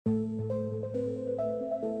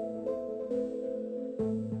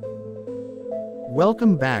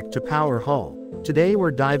Welcome back to Power Hall. Today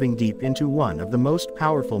we're diving deep into one of the most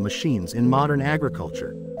powerful machines in modern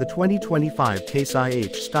agriculture, the 2025 Case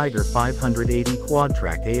IH Steiger 580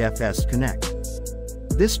 Quadtrac AFS Connect.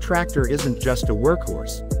 This tractor isn't just a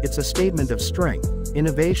workhorse, it's a statement of strength,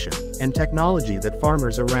 innovation, and technology that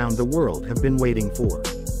farmers around the world have been waiting for.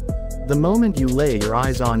 The moment you lay your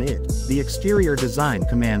eyes on it, the exterior design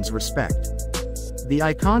commands respect. The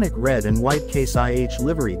iconic red and white Case IH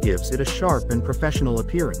livery gives it a sharp and professional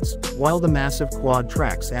appearance, while the massive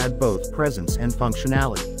Quadtracs add both presence and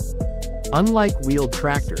functionality. Unlike wheeled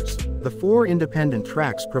tractors, the four independent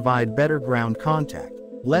tracks provide better ground contact,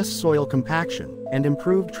 less soil compaction, and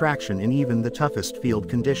improved traction in even the toughest field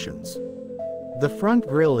conditions. The front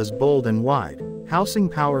grille is bold and wide, housing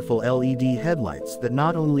powerful LED headlights that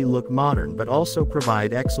not only look modern but also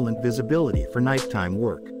provide excellent visibility for nighttime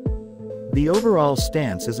work. The overall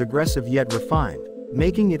stance is aggressive yet refined,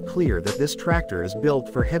 making it clear that this tractor is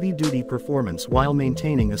built for heavy-duty performance while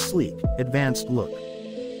maintaining a sleek, advanced look.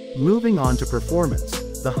 Moving on to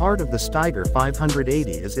performance, the heart of the Steiger 580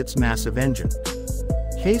 is its massive engine.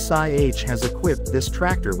 Case IH has equipped this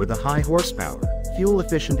tractor with a high-horsepower,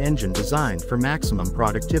 fuel-efficient engine designed for maximum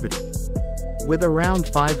productivity. With around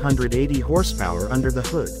 580 horsepower under the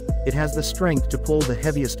hood, it has the strength to pull the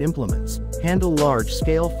heaviest implements, handle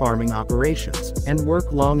large-scale farming operations, and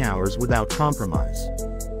work long hours without compromise.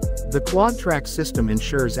 The Quadtrac system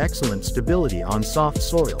ensures excellent stability on soft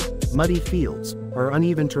soil, muddy fields, or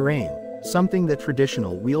uneven terrain, something that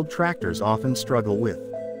traditional wheeled tractors often struggle with.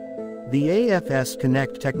 The AFS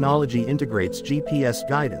Connect technology integrates GPS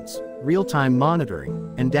guidance, real-time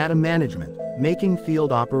monitoring, and data management, making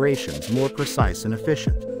field operations more precise and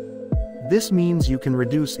efficient. This means you can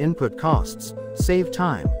reduce input costs, save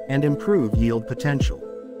time, and improve yield potential.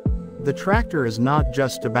 The tractor is not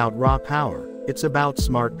just about raw power, it's about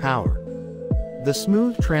smart power. The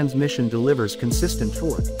smooth transmission delivers consistent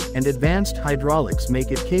torque, and advanced hydraulics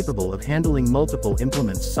make it capable of handling multiple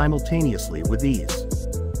implements simultaneously with ease.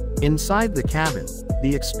 Inside the cabin,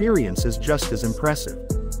 the experience is just as impressive.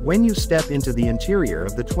 When you step into the interior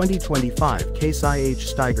of the 2025 Case IH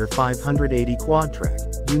Steiger 580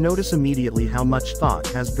 Quadtrac, you notice immediately how much thought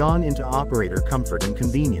has gone into operator comfort and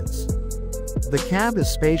convenience. The cab is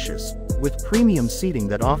spacious, with premium seating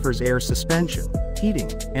that offers air suspension,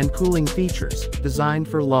 heating, and cooling features, designed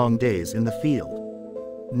for long days in the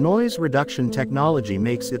field. Noise reduction technology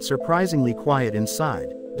makes it surprisingly quiet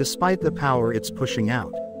inside, despite the power it's pushing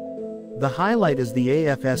out. The highlight is the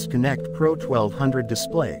AFS Connect Pro 1200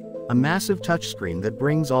 display, a massive touchscreen that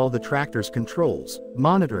brings all the tractor's controls,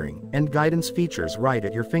 monitoring, and guidance features right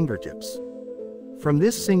at your fingertips. From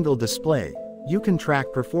this single display, you can track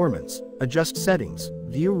performance, adjust settings,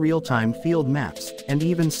 view real-time field maps, and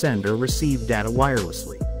even send or receive data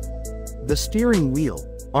wirelessly. The steering wheel,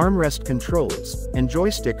 armrest controls, and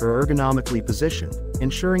joystick are ergonomically positioned,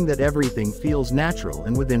 ensuring that everything feels natural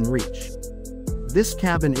and within reach. This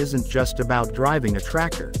cabin isn't just about driving a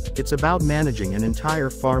tractor, it's about managing an entire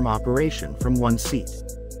farm operation from one seat.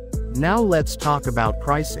 Now let's talk about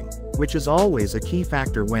pricing, which is always a key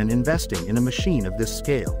factor when investing in a machine of this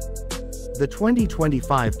scale. The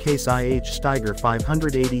 2025 Case IH Steiger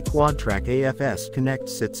 580 Quadtrac AFS Connect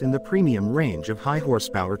sits in the premium range of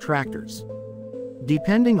high-horsepower tractors.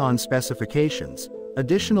 Depending on specifications,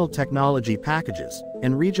 additional technology packages,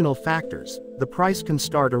 and regional factors, the price can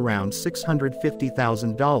start around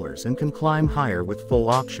 $650,000 and can climb higher with full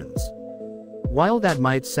options. While that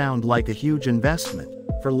might sound like a huge investment,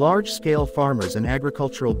 for large-scale farmers and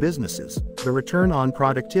agricultural businesses, the return on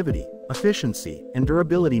productivity, efficiency, and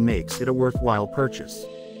durability makes it a worthwhile purchase.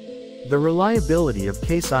 The reliability of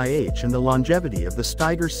Case IH and the longevity of the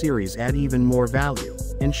Steiger series add even more value,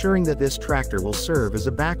 ensuring that this tractor will serve as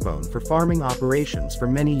a backbone for farming operations for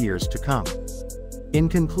many years to come. In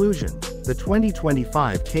conclusion, the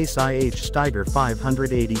 2025 Case IH Steiger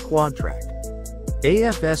 580 Quadtrac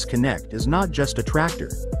AFS Connect is not just a tractor,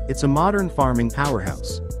 it's a modern farming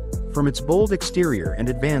powerhouse. From its bold exterior and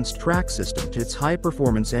advanced track system to its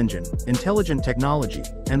high-performance engine, intelligent technology,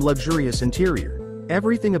 and luxurious interior,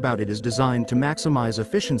 everything about it is designed to maximize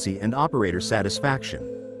efficiency and operator satisfaction.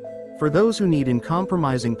 For those who need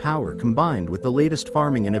uncompromising power combined with the latest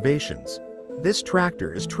farming innovations, this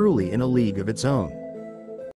tractor is truly in a league of its own.